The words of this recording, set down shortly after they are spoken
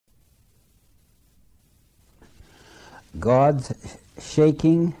God's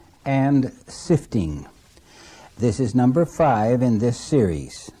shaking and sifting. This is number 5 in this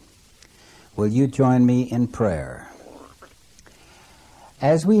series. Will you join me in prayer?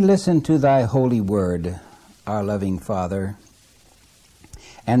 As we listen to thy holy word, our loving Father,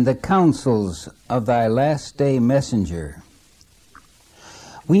 and the counsels of thy last day messenger,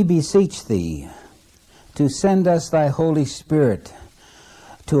 we beseech thee to send us thy Holy Spirit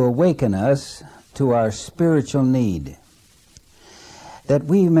to awaken us to our spiritual need, that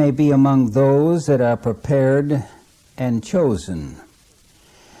we may be among those that are prepared and chosen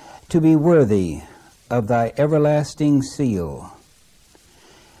to be worthy of thy everlasting seal.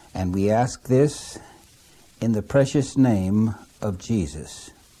 And we ask this in the precious name of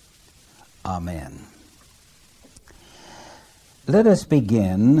Jesus. Amen. Let us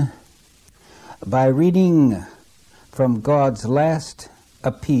begin by reading from God's last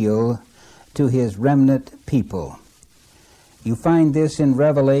appeal to his remnant people. You find this in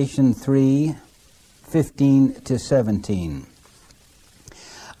Revelation 3:15-17.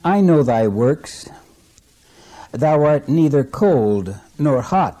 I know thy works. Thou art neither cold nor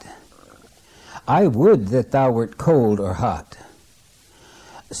hot. I would that thou wert cold or hot.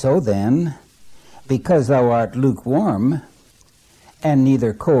 So then, because thou art lukewarm, and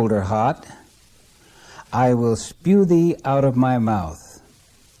neither cold or hot, I will spew thee out of my mouth.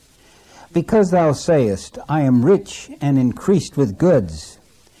 Because thou sayest, I am rich and increased with goods,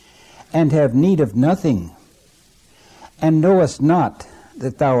 and have need of nothing, and knowest not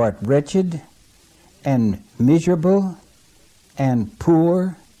that thou art wretched, and miserable, and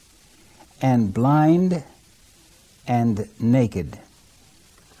poor, and blind, and naked.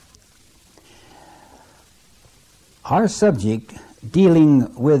 Our subject,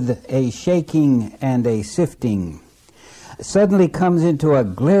 dealing with a shaking and a sifting, suddenly comes into a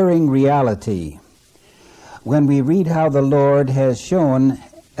glaring reality when we read how the Lord has shown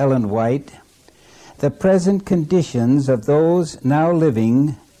Ellen White the present conditions of those now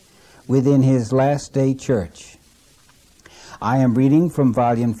living within his last day church. I am reading from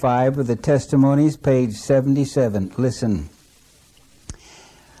volume 5 of the Testimonies, page 77. Listen.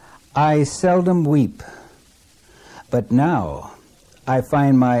 I seldom weep, but now I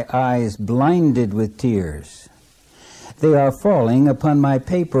find my eyes blinded with tears. They are falling upon my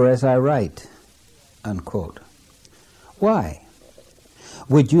paper as I write. Unquote. Why?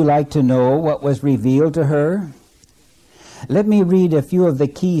 Would you like to know what was revealed to her? Let me read a few of the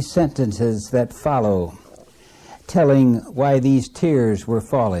key sentences that follow, telling why these tears were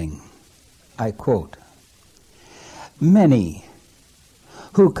falling. I quote, "Many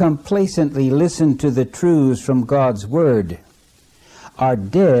who complacently listen to the truths from God's Word are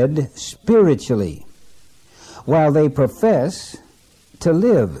dead spiritually, while they profess to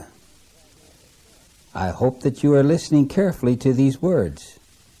live." I hope that you are listening carefully to these words.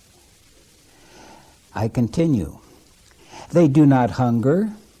 I continue. They do not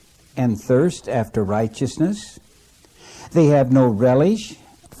hunger and thirst after righteousness. They have no relish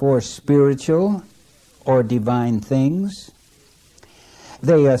for spiritual or divine things.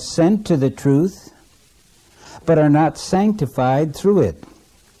 They assent to the truth, but are not sanctified through it.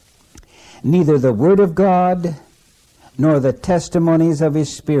 Neither the Word of God nor the testimonies of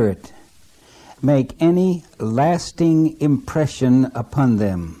His Spirit make any lasting impression upon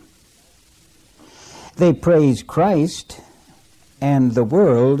them. They praise Christ and the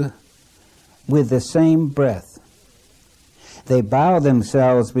world with the same breath. They bow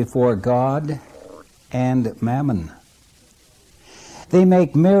themselves before God and mammon. They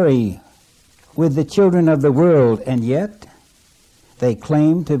make merry with the children of the world, and yet they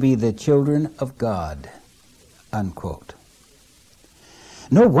claim to be the children of God. Unquote.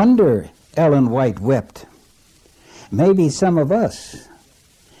 No wonder Ellen White wept. Maybe some of us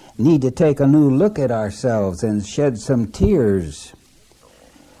need to take a new look at ourselves and shed some tears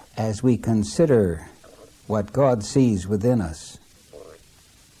as we consider what God sees within us.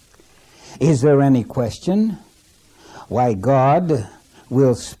 Is there any question why God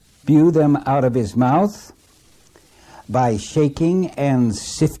will spew them out of His mouth by shaking and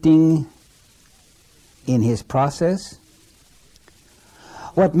sifting in His process?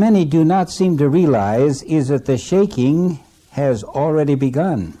 What many do not seem to realize is that the shaking has already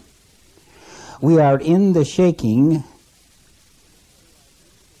begun. We are in the shaking,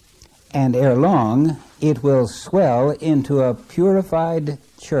 and ere long it will swell into a purified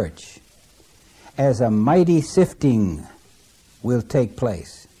church as a mighty sifting will take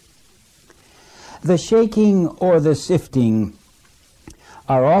place. The shaking or the sifting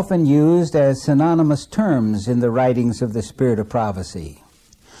are often used as synonymous terms in the writings of the Spirit of Prophecy.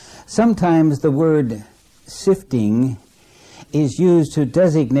 Sometimes the word sifting is used to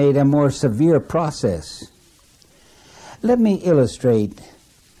designate a more severe process. Let me illustrate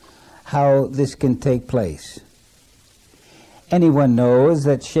how this can take place. Anyone knows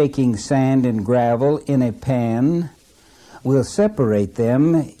that shaking sand and gravel in a pan will separate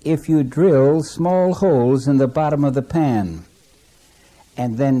them if you drill small holes in the bottom of the pan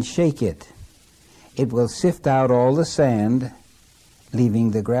and then shake it. It will sift out all the sand,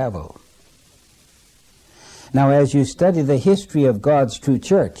 leaving the gravel. Now, as you study the history of God's true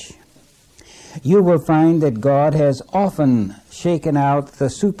church, you will find that God has often shaken out the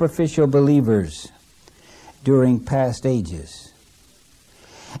superficial believers during past ages.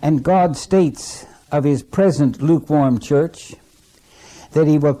 And God states of his present lukewarm church that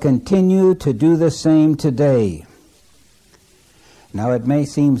he will continue to do the same today. Now, it may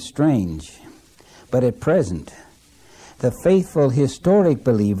seem strange, but at present, the faithful historic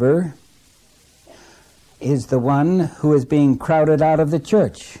believer is the one who is being crowded out of the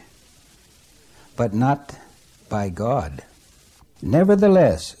church, but not by God.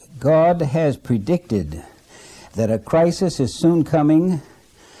 Nevertheless, God has predicted that a crisis is soon coming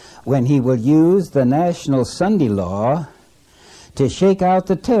when he will use the national Sunday law to shake out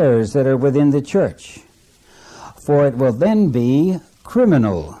the tares that are within the church, for it will then be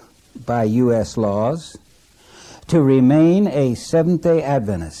criminal by U.S. laws to remain a Seventh-day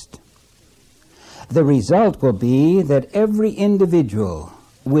Adventist. The result will be that every individual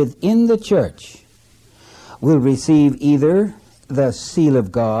within the church will receive either the seal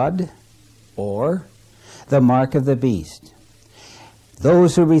of God or the mark of the beast.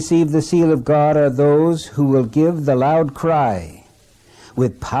 Those who receive the seal of God are those who will give the loud cry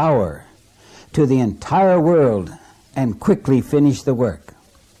with power to the entire world and quickly finish the work.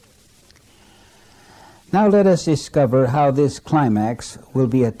 Now let us discover how this climax will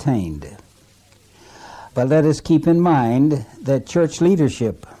be attained. But let us keep in mind that church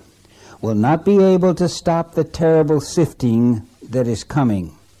leadership will not be able to stop the terrible sifting that is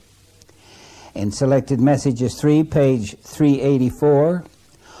coming. In Selected Messages 3, page 384,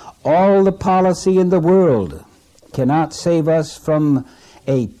 all the policy in the world cannot save us from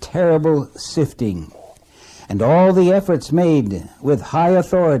a terrible sifting, and all the efforts made with high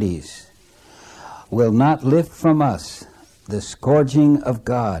authorities will not lift from us the scourging of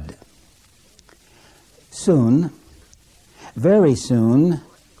God. Soon, very soon,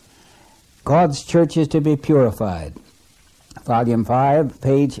 God's church is to be purified. Volume 5,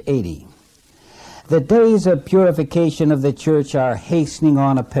 page 80. The days of purification of the church are hastening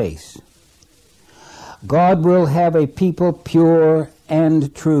on apace. God will have a people pure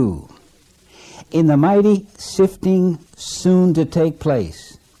and true. In the mighty sifting soon to take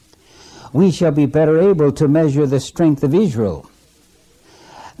place, we shall be better able to measure the strength of Israel.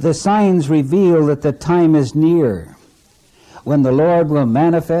 The signs reveal that the time is near when the Lord will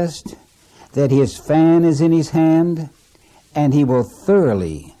manifest that his fan is in his hand and he will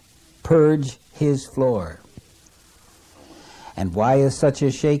thoroughly purge his floor. And why is such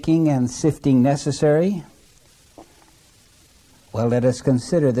a shaking and sifting necessary? Well, let us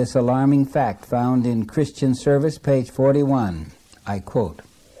consider this alarming fact found in Christian Service, page 41. I quote,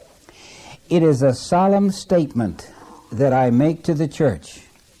 "It is a solemn statement that I make to the church."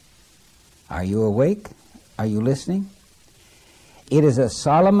 Are you awake? Are you listening? It is a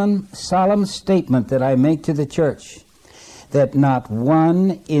solemn statement that I make to the church that not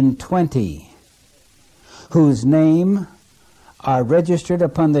 1 in 20 whose name are registered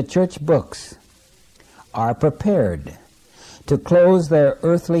upon the church books are prepared to close their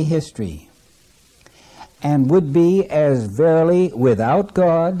earthly history and would be as verily without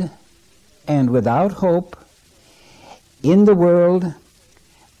God and without hope in the world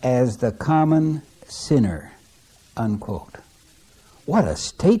as the common sinner, unquote. What a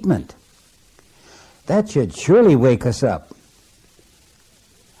statement! That should surely wake us up.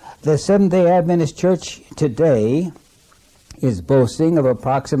 The Seventh-day Adventist Church today is boasting of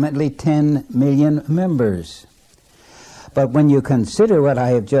approximately 10 million members. But when you consider what I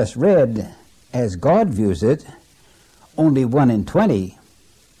have just read as God views it, only 1 in 20,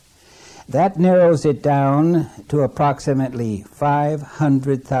 that narrows it down to approximately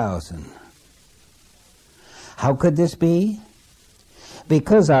 500,000. How could this be?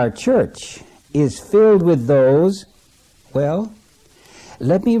 Because our church is filled with those, well,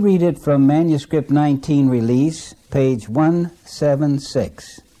 let me read it from Manuscript 19 Release, page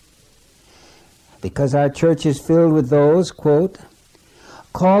 176. Because our church is filled with those, quote,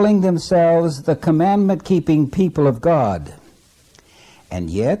 calling themselves the commandment-keeping people of God, and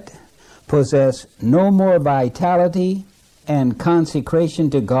yet possess no more vitality and consecration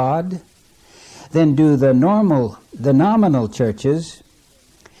to God than do the nominal churches,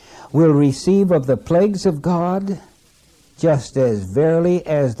 will receive of the plagues of God just as verily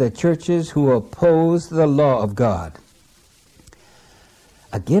as the churches who oppose the law of God.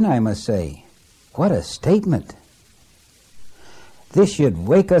 Again, I must say, what a statement. This should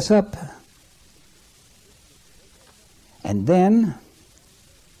wake us up. And then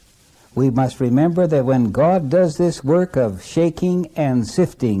we must remember that when God does this work of shaking and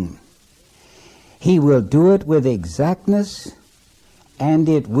sifting, He will do it with exactness, and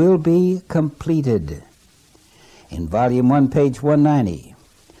it will be completed. In Volume 1, page 190,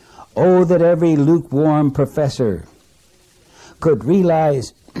 oh, that every lukewarm professor could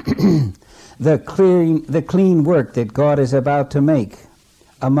realize the clean work that God is about to make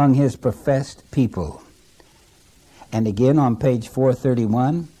among His professed people. And again on page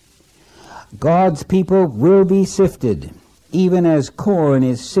 431, God's people will be sifted, even as corn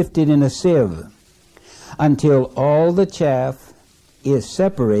is sifted in a sieve, until all the chaff is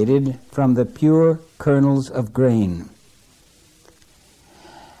separated from the pure kernels of grain.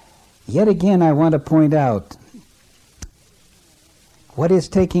 Yet again, I want to point out what is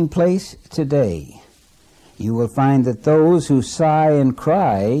taking place today. You will find that those who sigh and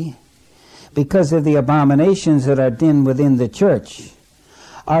cry because of the abominations that are done within the church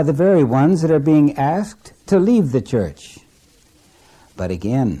are the very ones that are being asked to leave the church. But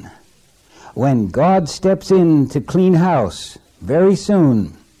again, when God steps in to clean house very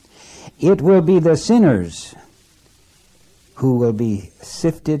soon, it will be the sinners who will be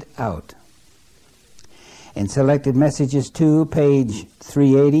sifted out. In Selected Messages 2, page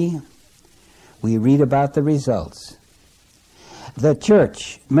 380, we read about the results. The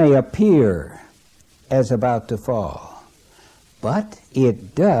church may appear as about to fall, but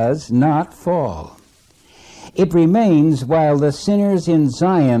it does not fall. It remains while the sinners in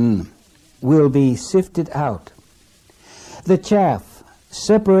Zion will be sifted out. The chaff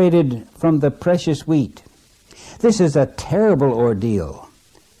separated from the precious wheat. This is a terrible ordeal,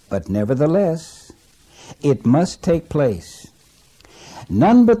 but nevertheless, it must take place.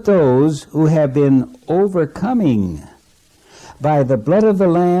 None but those who have been overcoming by the blood of the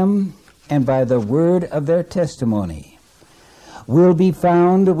Lamb and by the word of their testimony will be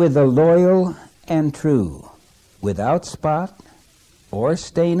found with the loyal and true, without spot or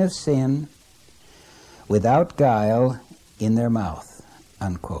stain of sin, without guile in their mouth,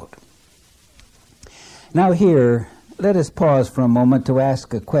 unquote. Now here, let us pause for a moment to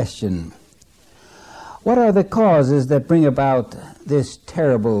ask a question. What are the causes that bring about this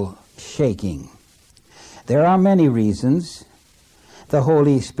terrible shaking? There are many reasons. The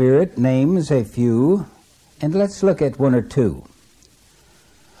Holy Spirit names a few, and let's look at one or two.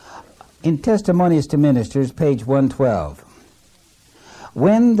 In Testimonies to Ministers, page 112,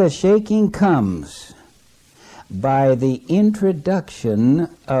 when the shaking comes by the introduction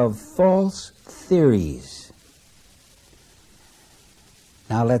of false theories.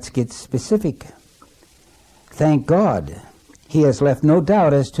 Now let's get specific. Thank God, He has left no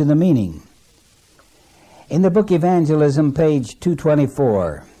doubt as to the meaning. In the book Evangelism, page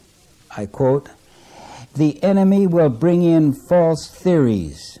 224, I quote, "The enemy will bring in false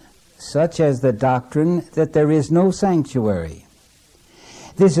theories, such as the doctrine that there is no sanctuary.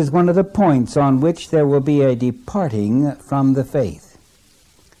 This is one of the points on which there will be a departing from the faith."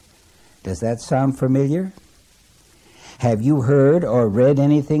 Does that sound familiar? Have you heard or read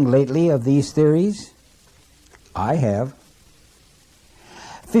anything lately of these theories? I have.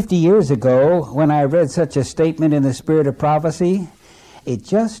 50 years ago, when I read such a statement in the Spirit of Prophecy, it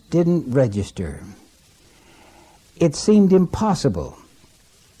just didn't register. It seemed impossible.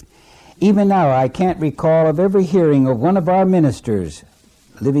 Even now, I can't recall of ever hearing of one of our ministers,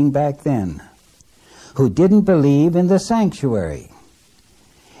 living back then, who didn't believe in the sanctuary.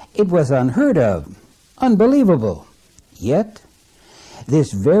 It was unheard of, unbelievable. Yet,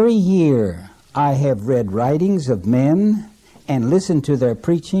 this very year, I have read writings of men and listened to their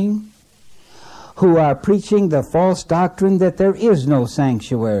preaching who are preaching the false doctrine that there is no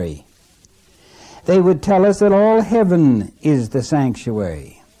sanctuary. They would tell us that all heaven is the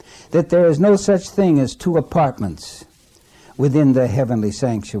sanctuary, that there is no such thing as two apartments within the heavenly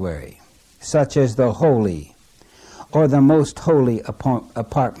sanctuary, such as the holy or the most holy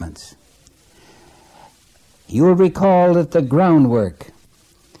apartments. You will recall that the groundwork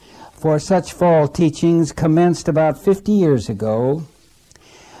for such false teachings commenced about 50 years ago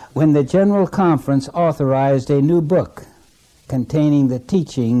when the General Conference authorized a new book containing the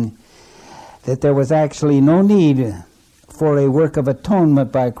teaching that there was actually no need for a work of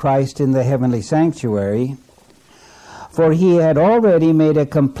atonement by Christ in the heavenly sanctuary, for he had already made a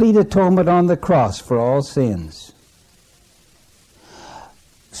complete atonement on the cross for all sins.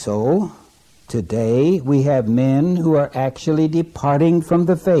 So, today we have men who are actually departing from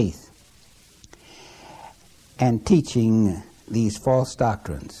the faith and teaching these false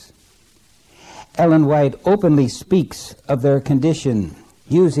doctrines. Ellen White openly speaks of their condition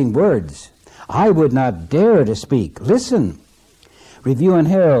using words I would not dare to speak. Listen. Review and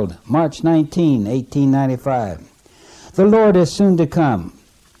Herald, March 19, 1895. The Lord is soon to come.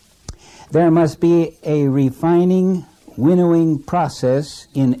 There must be a refining, winnowing process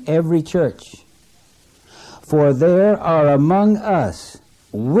in every church. For there are among us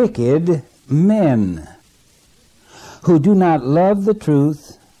wicked men who do not love the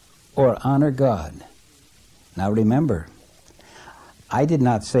truth or honor God. Now remember, I did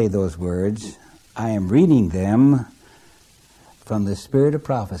not say those words. I am reading them from the Spirit of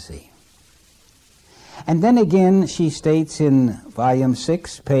Prophecy. And then again she states in volume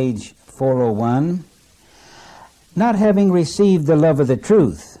 6, page 401, not having received the love of the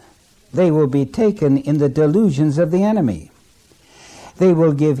truth, they will be taken in the delusions of the enemy. They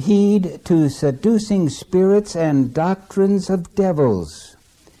will give heed to seducing spirits and doctrines of devils,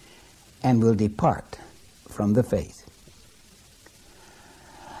 and will depart from the faith.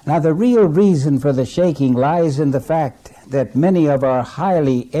 Now, the real reason for the shaking lies in the fact that many of our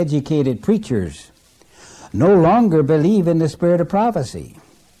highly educated preachers no longer believe in the Spirit of prophecy.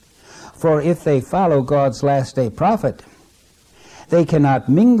 For if they follow God's last day prophet, they cannot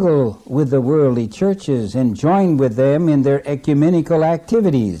mingle with the worldly churches and join with them in their ecumenical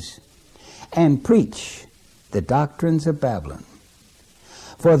activities and preach the doctrines of Babylon.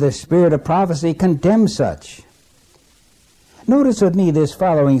 For the Spirit of prophecy condemns such. Notice with me this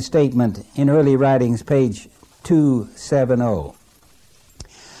following statement in Early Writings, page 270.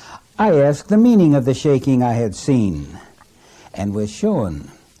 I asked the meaning of the shaking I had seen, and was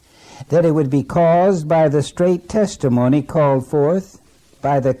shown that it would be caused by the straight testimony called forth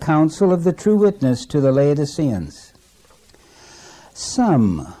by the counsel of the true witness to the Laodiceans.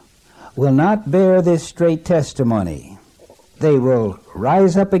 Some will not bear this straight testimony. They will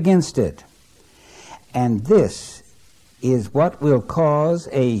rise up against it, and this is what will cause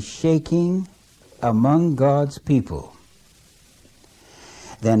a shaking among God's people.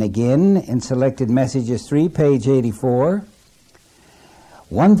 Then again, in Selected Messages 3, page 84,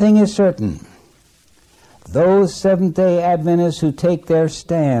 one thing is certain. Those Seventh-day Adventists who take their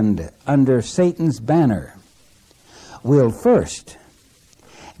stand under Satan's banner will first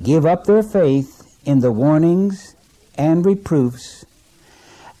give up their faith in the warnings and reproofs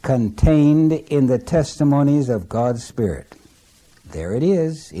contained in the testimonies of God's Spirit. There it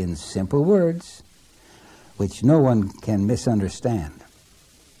is, in simple words, which no one can misunderstand.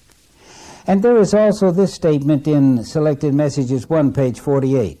 And there is also this statement in Selected Messages 1, page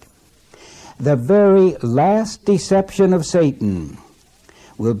 48. The very last deception of Satan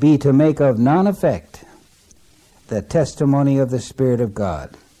will be to make of none effect the testimony of the Spirit of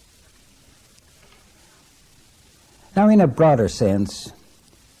God. Now, in a broader sense,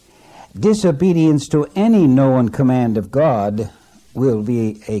 disobedience to any known command of God will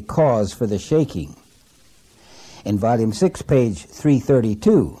be a cause for the shaking. In volume 6, page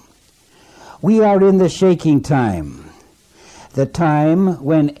 332, we are in the shaking time, the time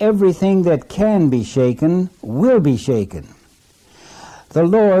when everything that can be shaken will be shaken. The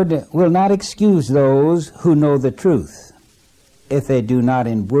Lord will not excuse those who know the truth if they do not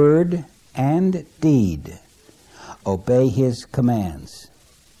in word and deed obey His commands.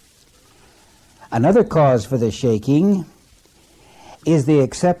 Another cause for the shaking is the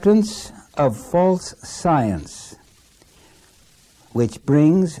acceptance of false science, which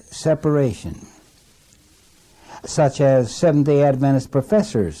brings separation, such as Seventh-day Adventist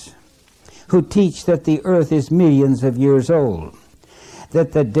professors who teach that the earth is millions of years old,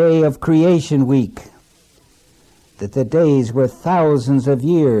 that the day of creation week, that the days were thousands of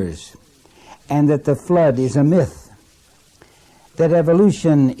years, and that the flood is a myth, that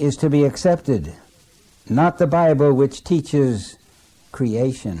evolution is to be accepted, not the Bible, which teaches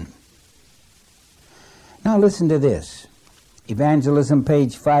creation. Now listen to this. Evangelism,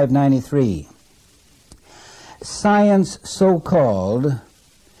 page 593. Science, so-called,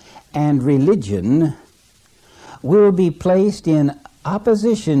 and religion will be placed in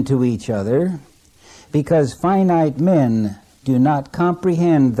opposition to each other because finite men do not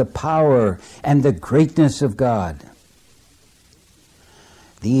comprehend the power and the greatness of God.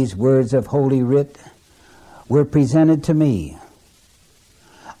 These words of Holy Writ were presented to me.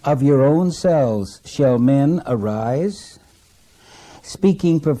 Of your own selves shall men arise,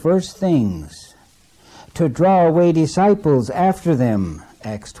 speaking perverse things, to draw away disciples after them,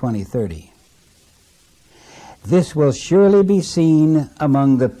 Acts 20:30. This will surely be seen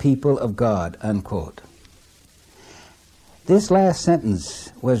among the people of God, unquote. This last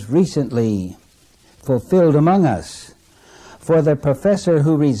sentence was recently fulfilled among us, for the professor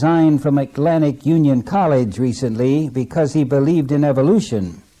who resigned from Atlantic Union College recently because he believed in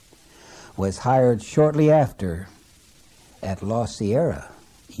evolution was hired shortly after at La Sierra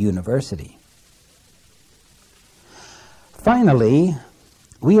University. Finally,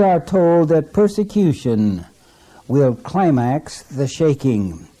 we are told that persecution will climax the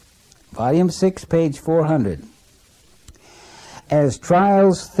shaking. Volume 6, page 400. As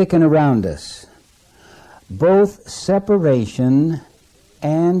trials thicken around us, both separation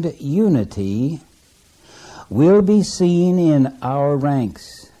and unity will be seen in our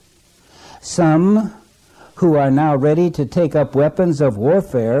ranks. Some who are now ready to take up weapons of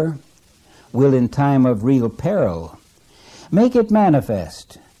warfare will, in time of real peril, make it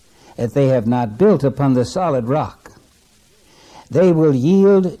manifest that they have not built upon the solid rock. They will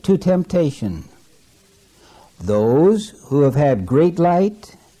yield to temptation. Those who have had great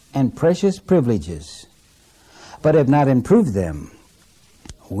light and precious privileges, but have not improved them,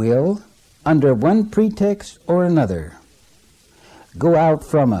 will, under one pretext or another, go out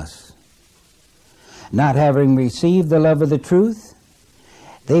from us. Not having received the love of the truth,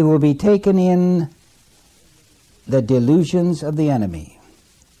 they will be taken in the delusions of the enemy.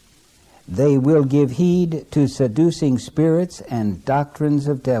 They will give heed to seducing spirits and doctrines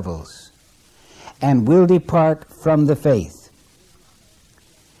of devils, and will depart from the faith.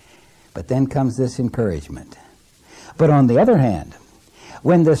 But then comes this encouragement. But on the other hand,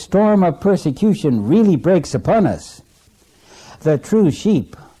 when the storm of persecution really breaks upon us, the true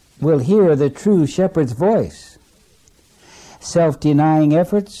sheep will hear the true shepherd's voice. Self-denying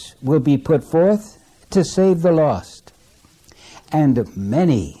efforts will be put forth to save the lost, and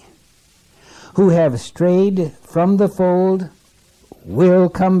many who have strayed from the fold will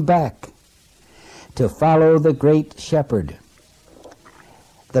come back to follow the great shepherd.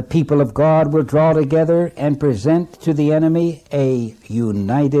 The people of God will draw together and present to the enemy a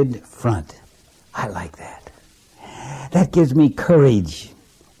united front. I like that. That gives me courage.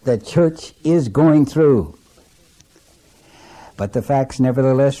 The church is going through. But the facts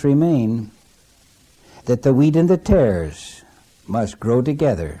nevertheless remain that the wheat and the tares must grow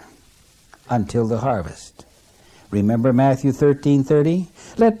together until the harvest. Remember Matthew 13:30?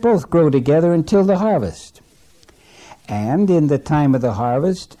 Let both grow together until the harvest. And in the time of the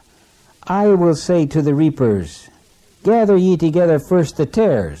harvest, I will say to the reapers, gather ye together first the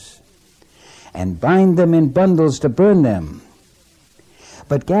tares, and bind them in bundles to burn them,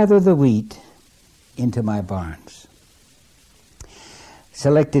 but gather the wheat into my barns.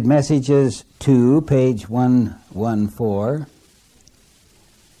 Selected Messages 2, page 114.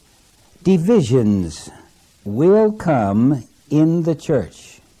 Divisions will come in the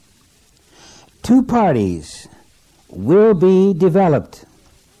church. Two parties will be developed.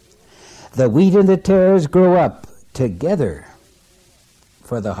 The wheat and the tares grow up together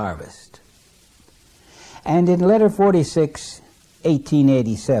for the harvest. And in letter 46,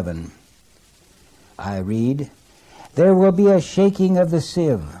 1887, I read, there will be a shaking of the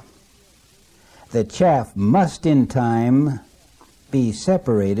sieve. The chaff must in time be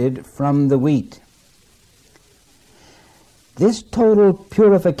separated from the wheat. This total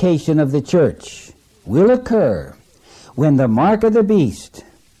purification of the church will occur when the mark of the beast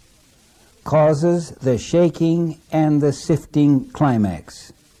causes the shaking and the sifting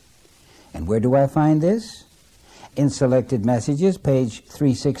climax. And where do I find this? In Selected Messages, page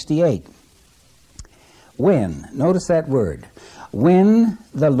 368. When, notice that word, when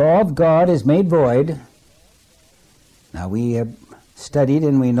the law of God is made void. Now we have studied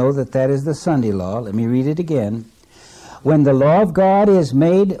and we know that that is the Sunday law. Let me read it again. When the law of God is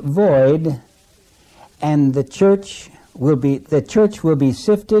made void, and the church will be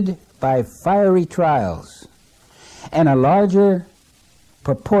sifted by fiery trials, and a larger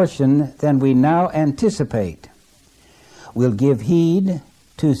proportion than we now anticipate will give heed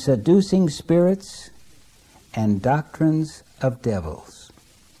to seducing spirits and doctrines of devils.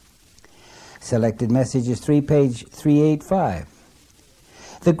 Selected Messages 3, page 385.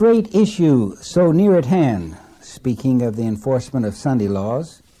 The great issue so near at hand, speaking of the enforcement of Sunday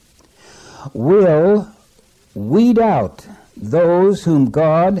laws, will weed out those whom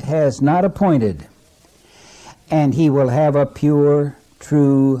God has not appointed, and he will have a pure,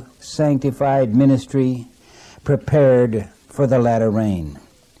 true, sanctified ministry prepared for the latter rain.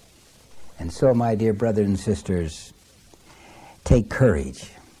 And so, my dear brothers and sisters, take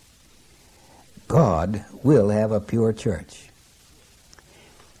courage. God will have a pure church.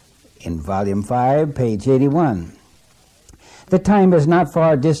 In Volume 5, page 81, the time is not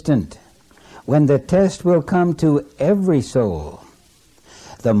far distant when the test will come to every soul.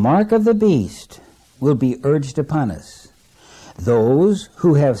 The mark of the beast will be urged upon us. Those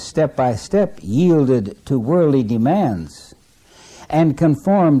who have step by step yielded to worldly demands and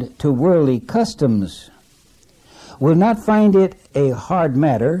conformed to worldly customs will not find it a hard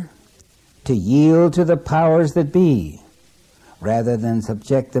matter to yield to the powers that be, rather than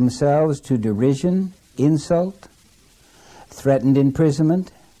subject themselves to derision, insult, threatened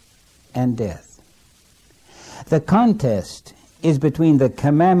imprisonment, and death. The contest is between the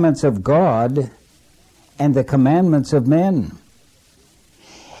commandments of God and the commandments of men.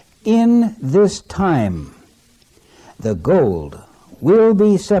 In this time, the gold will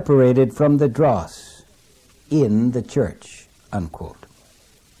be separated from the dross in the church, unquote.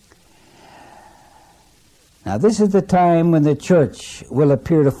 Now, this is the time when the church will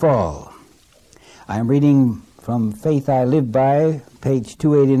appear to fall. I'm reading from Faith I Live By, page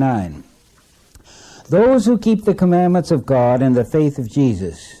 289. Those who keep the commandments of God and the faith of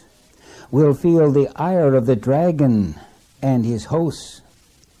Jesus will feel the ire of the dragon and his hosts.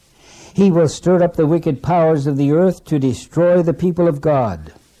 He will stir up the wicked powers of the earth to destroy the people of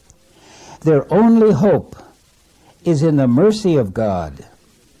God. Their only hope is in the mercy of God.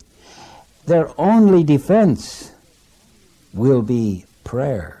 Their only defense will be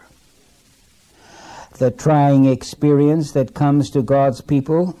prayer. The trying experience that comes to God's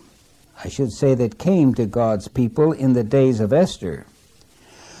people, I should say that came to God's people in the days of Esther,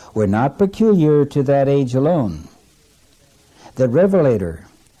 were not peculiar to that age alone. The Revelator,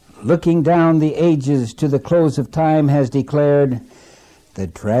 looking down the ages to the close of time, has declared, "The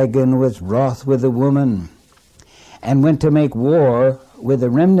dragon was wroth with the woman, and went to make war with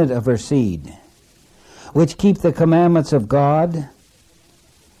the remnant of her seed, which keep the commandments of God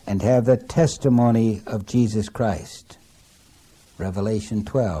and have the testimony of Jesus Christ." Revelation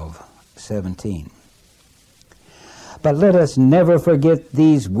 12:17. But let us never forget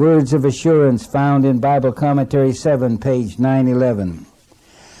these words of assurance found in Bible Commentary 7, page 911.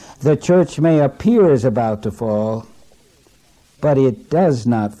 The church may appear as about to fall, but it does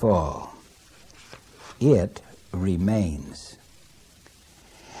not fall. It remains.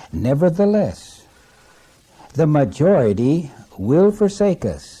 Nevertheless, the majority will forsake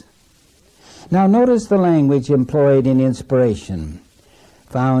us. Now notice the language employed in inspiration,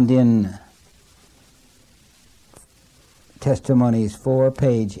 found in Testimonies 4,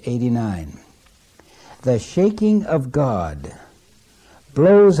 page 89. The shaking of God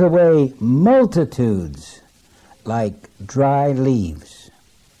blows away multitudes like dry leaves.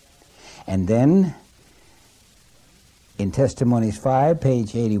 And then, in Testimonies 5,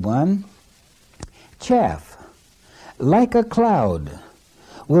 page 81, chaff, like a cloud,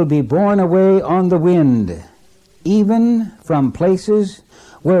 will be borne away on the wind, even from places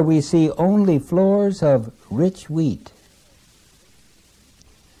where we see only floors of rich wheat.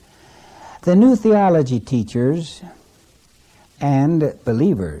 The new theology teachers and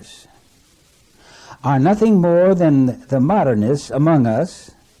believers are nothing more than the modernists among us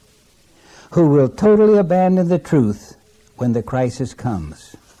who will totally abandon the truth when the crisis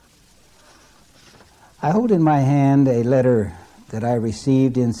comes. I hold in my hand a letter that I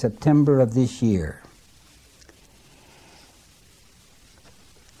received in September of this year.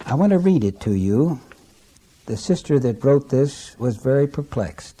 I want to read it to you. The sister that wrote this was very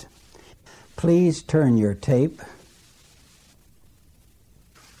perplexed. Please turn your tape.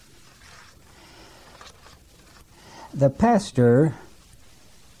 The pastor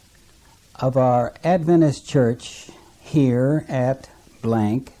of our Adventist church here at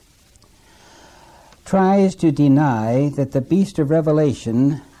blank tries to deny that the beast of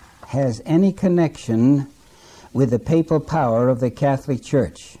Revelation has any connection with the papal power of the Catholic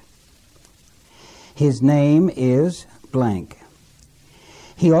Church. His name is blank.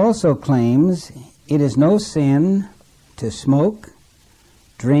 He also claims it is no sin to smoke,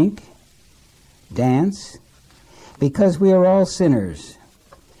 drink, dance, because we are all sinners,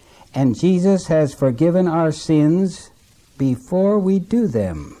 and Jesus has forgiven our sins before we do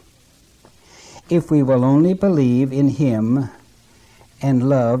them, if we will only believe in Him and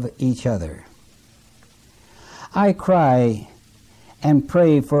love each other. I cry and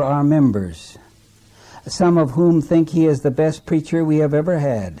pray for our members, some of whom think he is the best preacher we have ever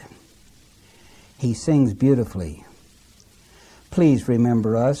had. He sings beautifully. Please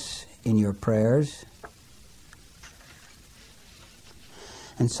remember us in your prayers.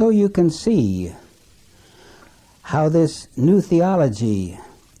 And so you can see how this new theology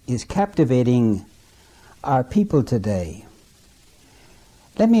is captivating our people today.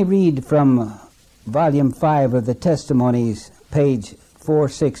 Let me read from Volume 5 of the Testimonies, page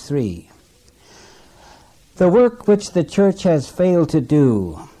 463. The work which the church has failed to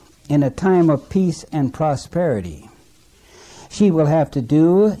do in a time of peace and prosperity, she will have to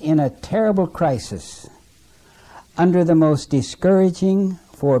do in a terrible crisis under the most discouraging,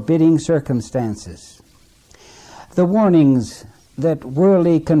 forbidding circumstances. The warnings that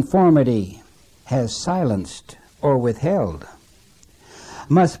worldly conformity has silenced or withheld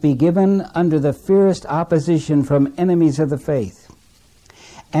must be given under the fiercest opposition from enemies of the faith.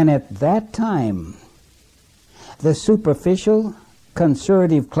 And at that time, the superficial,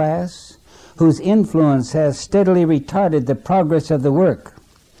 conservative class, whose influence has steadily retarded the progress of the work,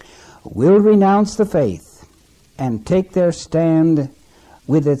 will renounce the faith and take their stand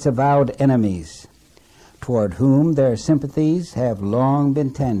with its avowed enemies, toward whom their sympathies have long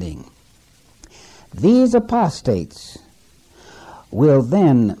been tending. These apostates will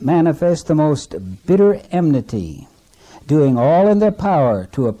then manifest the most bitter enmity, doing all in their power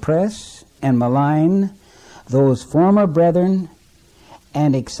to oppress and malign those former brethren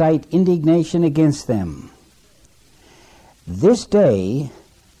and excite indignation against them. This day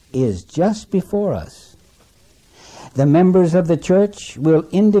is just before us. The members of the church will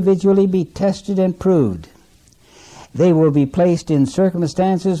individually be tested and proved. They will be placed in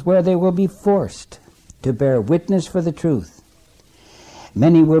circumstances where they will be forced to bear witness for the truth.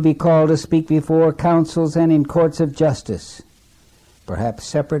 Many will be called to speak before councils and in courts of justice, perhaps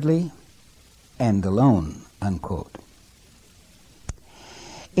separately and alone, unquote.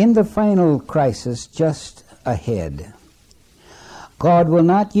 In the final crisis just ahead, God will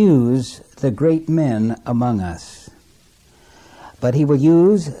not use the great men among us, but he will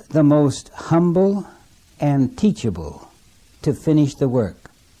use the most humble and teachable to finish the work.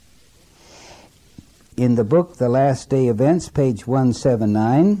 In the book, The Last Day Events, page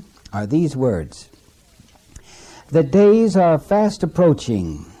 179, are these words: "The days are fast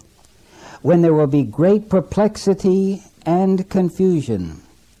approaching when there will be great perplexity and confusion.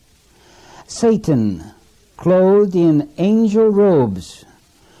 Satan, clothed in angel robes,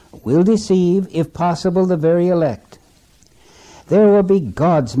 will deceive, if possible, the very elect. There will be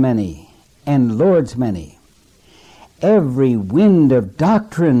gods many and lords many. Every wind of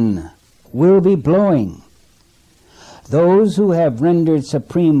doctrine will be blowing. Those who have rendered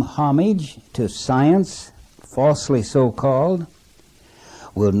supreme homage to science, falsely so called,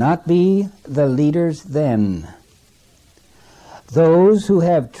 will not be the leaders then. Those who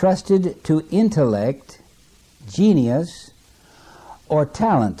have trusted to intellect, genius, or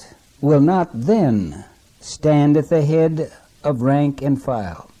talent will not then stand at the head of rank and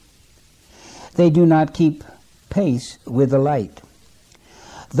file. They do not keep pace with the light.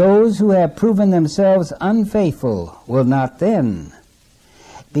 Those who have proven themselves unfaithful will not then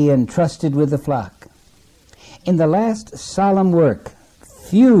be entrusted with the flock. In the last solemn work,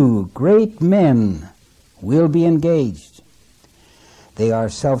 few great men will be engaged. They are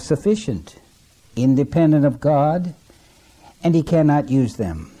self-sufficient, independent of God, and he cannot use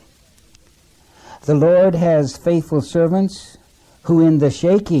them. The Lord has faithful servants who in the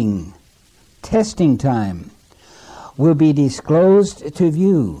shaking, testing time will be disclosed to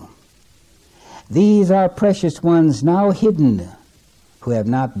view. These are precious ones now hidden, who have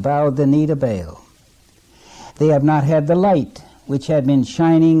not bowed the knee to Baal. They have not had the light which had been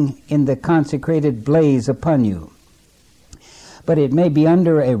shining in the consecrated blaze upon you, but it may be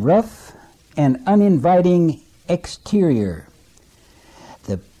under a rough and uninviting exterior.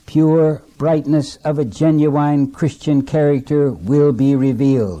 The pure brightness of a genuine Christian character will be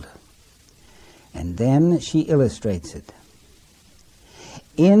revealed." And then she illustrates it.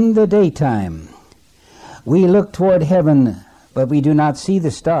 "In the daytime, we look toward heaven, but we do not see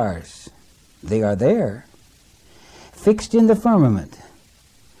the stars. They are there, fixed in the firmament,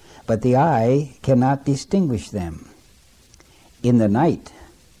 but the eye cannot distinguish them. In the night,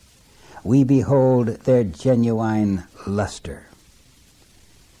 we behold their genuine luster."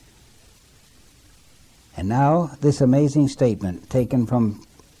 And now this amazing statement taken from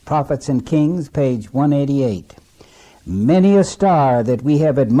Prophets and Kings, page 188. "Many a star that we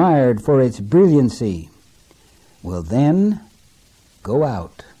have admired for its brilliancy will then go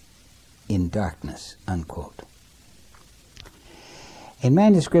out in darkness," unquote. In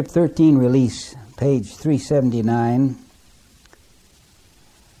Manuscript 13 release, page 379,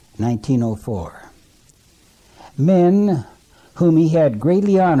 1904, "Men whom he had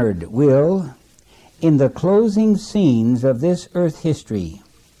greatly honored will, in the closing scenes of this earth history,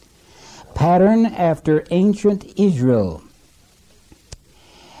 pattern after ancient Israel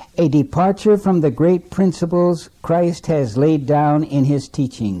a departure from the great principles Christ has laid down in his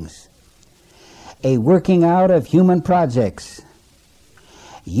teachings, a working out of human projects,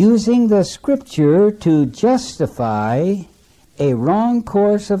 using the Scripture to justify a wrong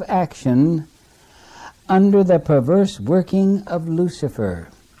course of action under the perverse working of Lucifer,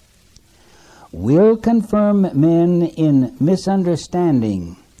 will confirm men in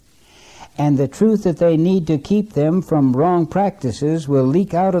misunderstanding, and the truth that they need to keep them from wrong practices will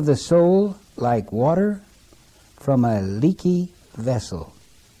leak out of the soul like water from a leaky vessel."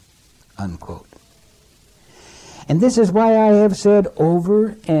 Unquote. And this is why I have said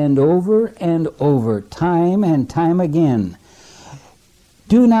over and over and over, time and time again,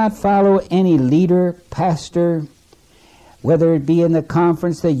 do not follow any leader, pastor, whether it be in the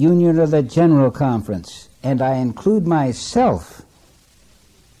conference, the union, or the general conference, and I include myself.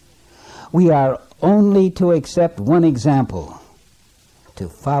 We are only to accept one example, to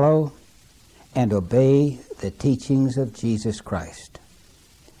follow and obey the teachings of Jesus Christ.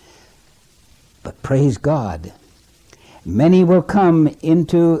 But praise God, many will come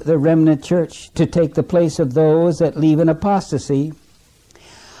into the remnant church to take the place of those that leave in apostasy.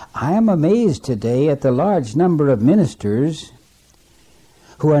 I am amazed today at the large number of ministers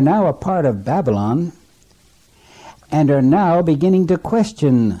who are now a part of Babylon and are now beginning to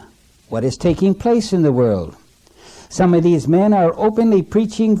question what is taking place in the world. Some of these men are openly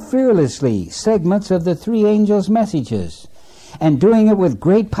preaching fearlessly segments of the three angels' messages and doing it with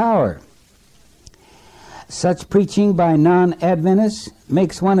great power. Such preaching by non-Adventists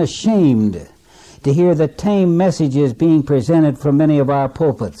makes one ashamed to hear the tame messages being presented from many of our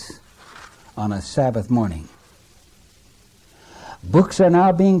pulpits on a Sabbath morning. Books are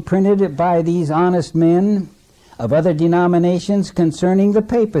now being printed by these honest men of other denominations concerning the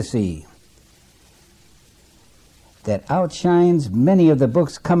papacy that outshines many of the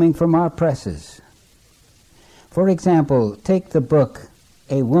books coming from our presses. For example, take the book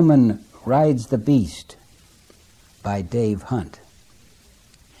A Woman Rides the Beast by Dave Hunt.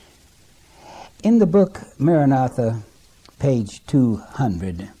 In the book Maranatha, page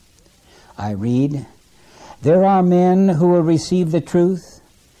 200, I read, "There are men who will receive the truth,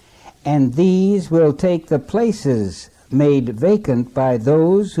 and these will take the places made vacant by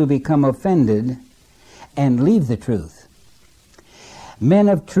those who become offended and leave the truth. Men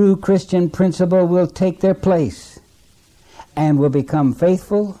of true Christian principle will take their place and will become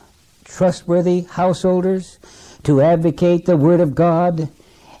faithful, trustworthy householders to advocate the Word of God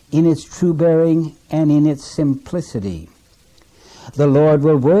in its true bearing and in its simplicity. The Lord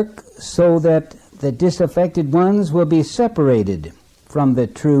will work so that the disaffected ones will be separated from the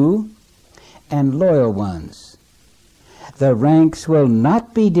true and loyal ones. The ranks will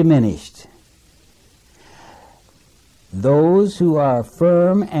not be diminished. Those who are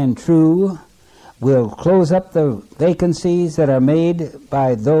firm and true will close up the vacancies that are made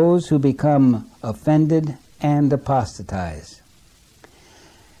by those who become offended and apostatize."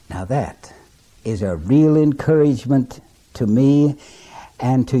 Now that is a real encouragement to me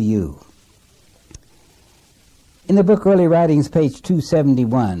and to you. In the book Early Writings, page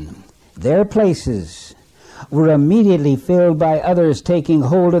 271, their places were immediately filled by others taking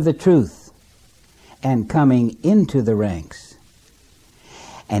hold of the truth and coming into the ranks.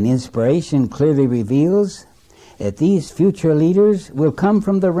 And inspiration clearly reveals that these future leaders will come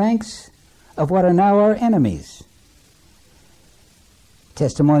from the ranks of what are now our enemies.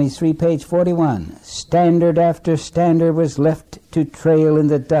 Testimonies 3, page 41. "Standard after standard was left to trail in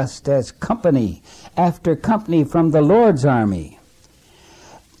the dust as company after company from the Lord's army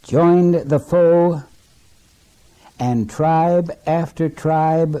joined the foe, and tribe after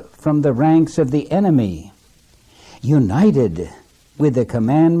tribe from the ranks of the enemy united with the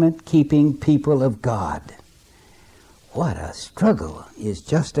commandment-keeping people of God." What a struggle is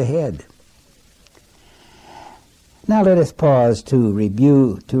just ahead. Now let us pause to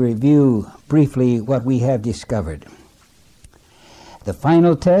review briefly what we have discovered. The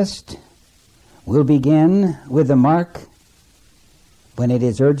final test will begin with the mark when it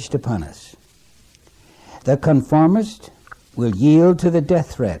is urged upon us. The conformist will yield to the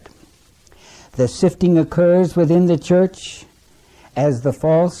death threat. The sifting occurs within the church as the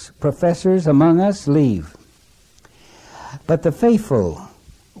false professors among us leave. But the faithful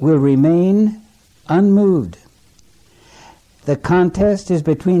will remain unmoved. The contest is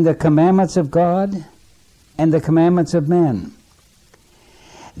between the commandments of God and the commandments of men.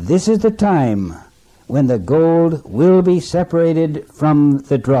 This is the time when the gold will be separated from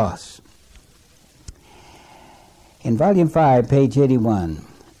the dross. In volume 5, page 81,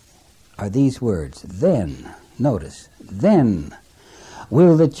 are these words. Then, notice, then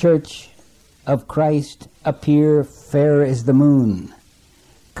will the church of Christ appear fair as the moon,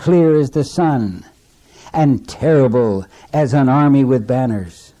 clear as the sun, and terrible as an army with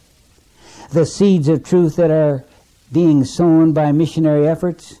banners. The seeds of truth that are being sown by missionary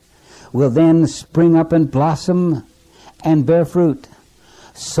efforts will then spring up and blossom and bear fruit.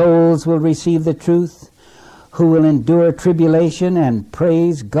 Souls will receive the truth, who will endure tribulation and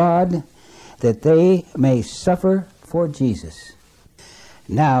praise God that they may suffer for Jesus.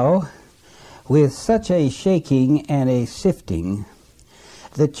 Now, with such a shaking and a sifting,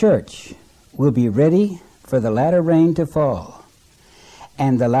 the church will be ready for the latter rain to fall,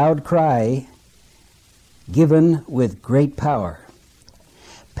 and the loud cry given with great power.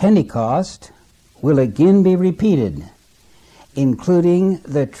 Pentecost will again be repeated, including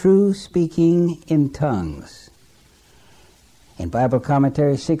the true speaking in tongues. In Bible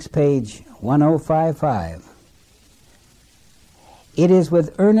Commentary 6, page 1055, it is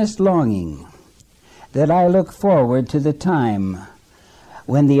with earnest longing that I look forward to the time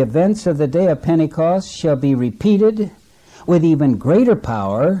when the events of the day of Pentecost shall be repeated with even greater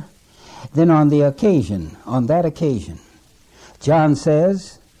power than on that occasion. John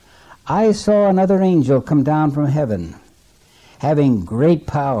says, I saw another angel come down from heaven, having great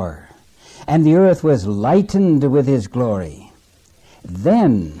power, and the earth was lightened with his glory.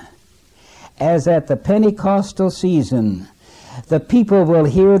 Then, as at the Pentecostal season, the people will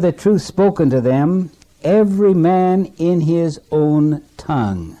hear the truth spoken to them, every man in his own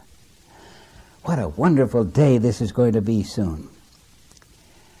tongue. What a wonderful day this is going to be soon.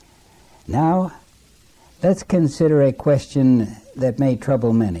 Now, let's consider a question that may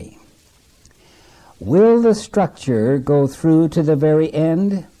trouble many. Will the structure go through to the very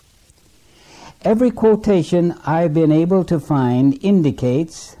end? Every quotation I've been able to find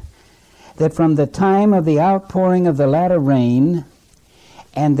indicates that from the time of the outpouring of the latter rain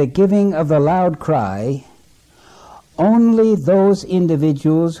and the giving of the loud cry, only those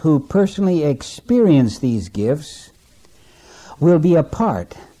individuals who personally experience these gifts will be a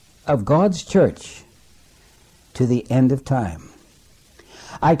part of God's church to the end of time.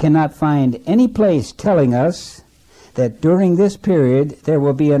 I cannot find any place telling us that during this period there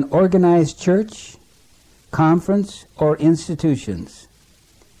will be an organized church, conference, or institutions.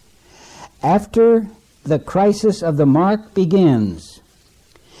 After the crisis of the mark begins,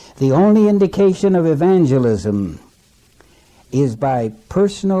 the only indication of evangelism is by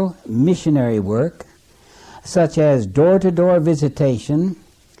personal missionary work, such as door-to-door visitation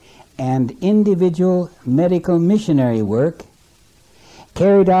and individual medical missionary work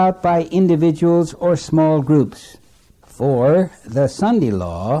carried out by individuals or small groups. For the Sunday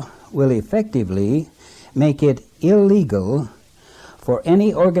law will effectively make it illegal for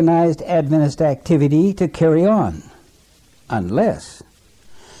any organized Adventist activity to carry on, unless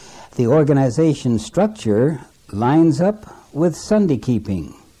the organization structure lines up with Sunday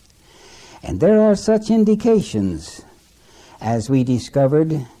keeping. And there are such indications, as we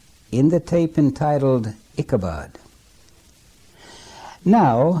discovered in the tape entitled Ichabod.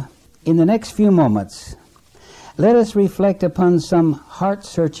 Now, in the next few moments, let us reflect upon some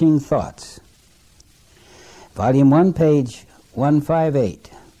heart-searching thoughts. Volume 1, page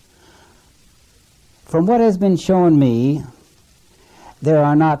 158. From what has been shown me, there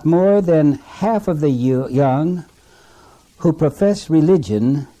are not more than half of the young who profess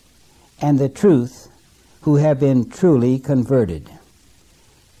religion and the truth who have been truly converted.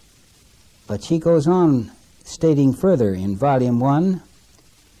 But she goes on stating further in Volume 1,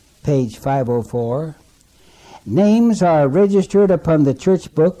 page 504, names are registered upon the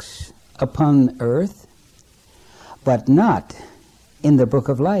church books upon earth, but not in the book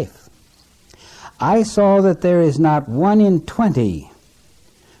of life. I saw that there is not 1 in 20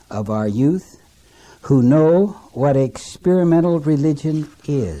 of our youth who know what experimental religion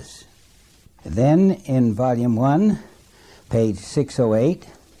is. Then in Volume 1, page 608,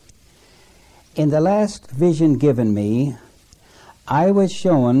 in the last vision given me, I was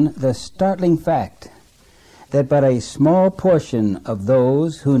shown the startling fact that but a small portion of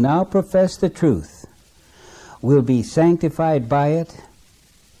those who now profess the truth will be sanctified by it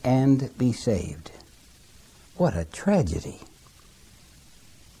and be saved. What a tragedy.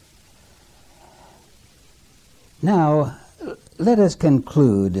 Now, let us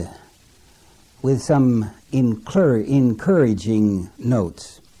conclude with some encouraging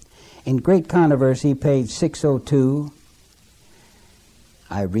notes. In Great Controversy, page 602,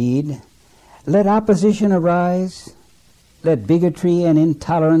 I read, "Let opposition arise, let bigotry and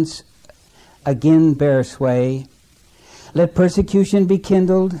intolerance again bear sway, let persecution be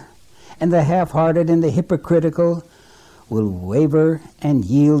kindled, and the half-hearted and the hypocritical will waver and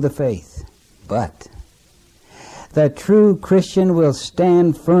yield the faith. But the true Christian will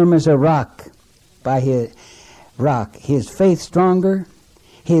stand firm as a rock by his faith stronger,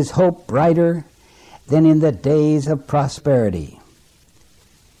 his hope brighter than in the days of prosperity.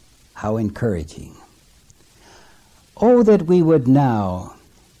 How encouraging. Oh, that we would now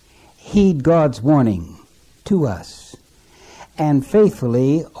heed God's warning to us and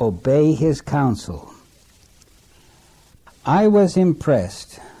faithfully obey his counsel. I was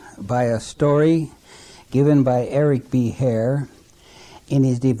impressed by a story given by Eric B. Hare in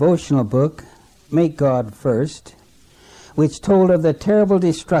his devotional book, Make God First, which told of the terrible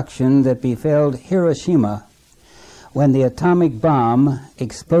destruction that befell Hiroshima when the atomic bomb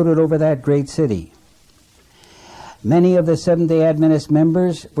exploded over that great city. Many of the Seventh-day Adventist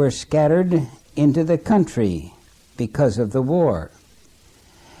members were scattered into the country because of the war.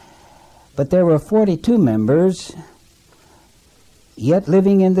 But there were 42 members yet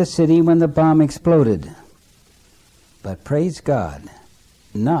living in the city when the bomb exploded. But praise God,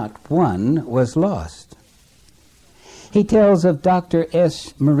 not one was lost. He tells of Dr.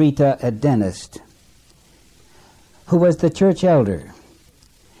 S. Morita, a dentist, who was the church elder.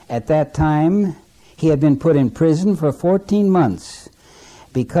 At that time, he had been put in prison for 14 months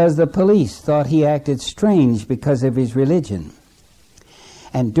because the police thought he acted strange because of his religion.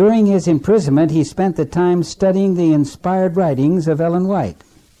 And during his imprisonment, he spent the time studying the inspired writings of Ellen White.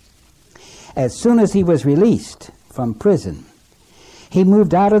 As soon as he was released from prison, he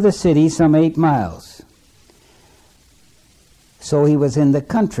moved out of the city some 8 miles. So he was in the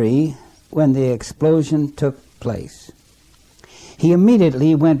country when the explosion took place. He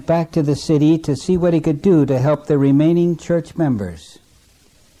immediately went back to the city to see what he could do to help the remaining church members.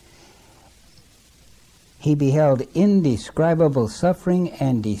 He beheld indescribable suffering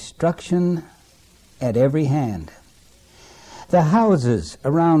and destruction at every hand. The houses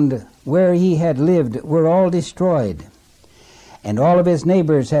around where he had lived were all destroyed, and all of his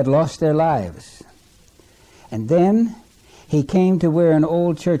neighbors had lost their lives. And then he came to where an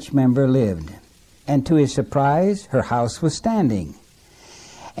old church member lived, and to his surprise, her house was standing.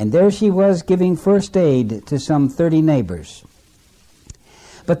 And there she was giving first aid to some 30 neighbors.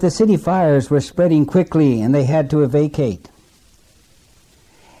 But the city fires were spreading quickly, and they had to vacate.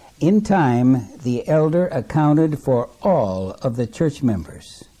 In time, the elder accounted for all of the church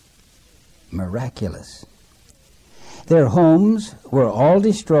members. Miraculous. Their homes were all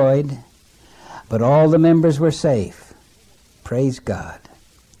destroyed, but all the members were safe. Praise God.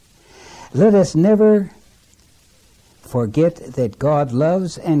 Let us never forget that God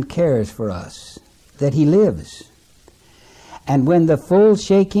loves and cares for us, that he lives. And when the full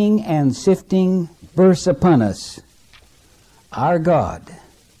shaking and sifting bursts upon us, our God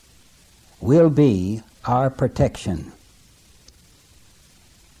will be our protection.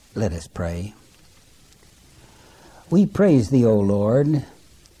 Let us pray. We praise thee, O Lord,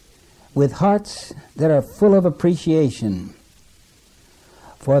 with hearts that are full of appreciation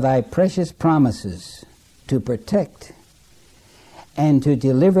for thy precious promises to protect and to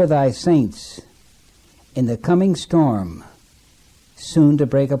deliver thy saints in the coming storm soon to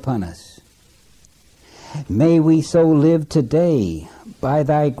break upon us. May we so live today by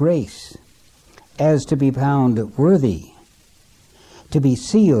thy grace as to be found worthy, to be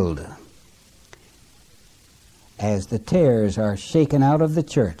sealed as the tares are shaken out of the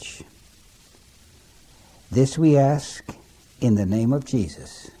church. This we ask in the name of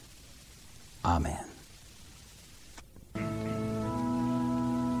Jesus. Amen.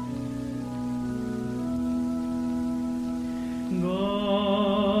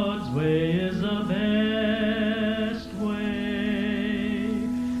 God's way is the best way,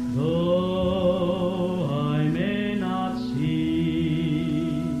 though I may not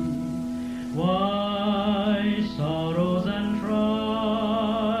see why sorrows and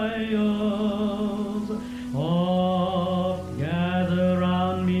trials oft gather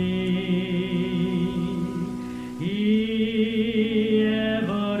round me.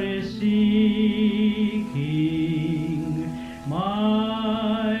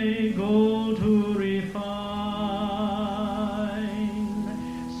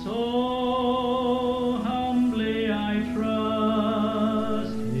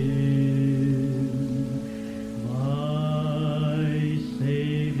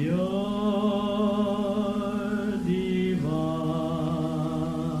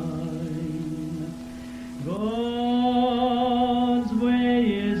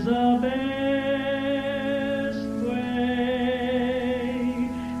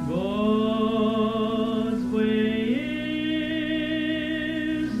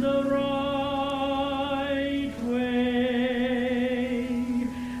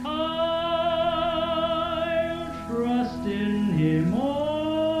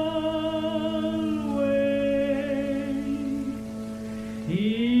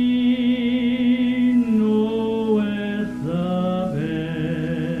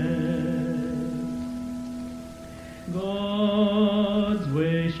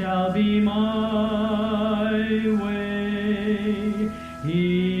 shall be my way.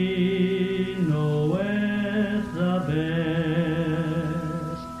 He knoweth the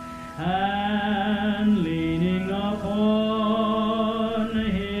best, and leaning upon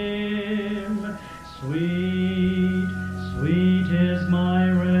him, sweet, sweet is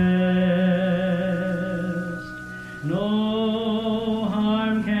my rest. No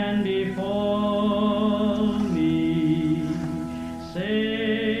harm can befall me.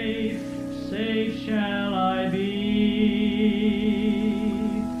 Safe, safe shall I be.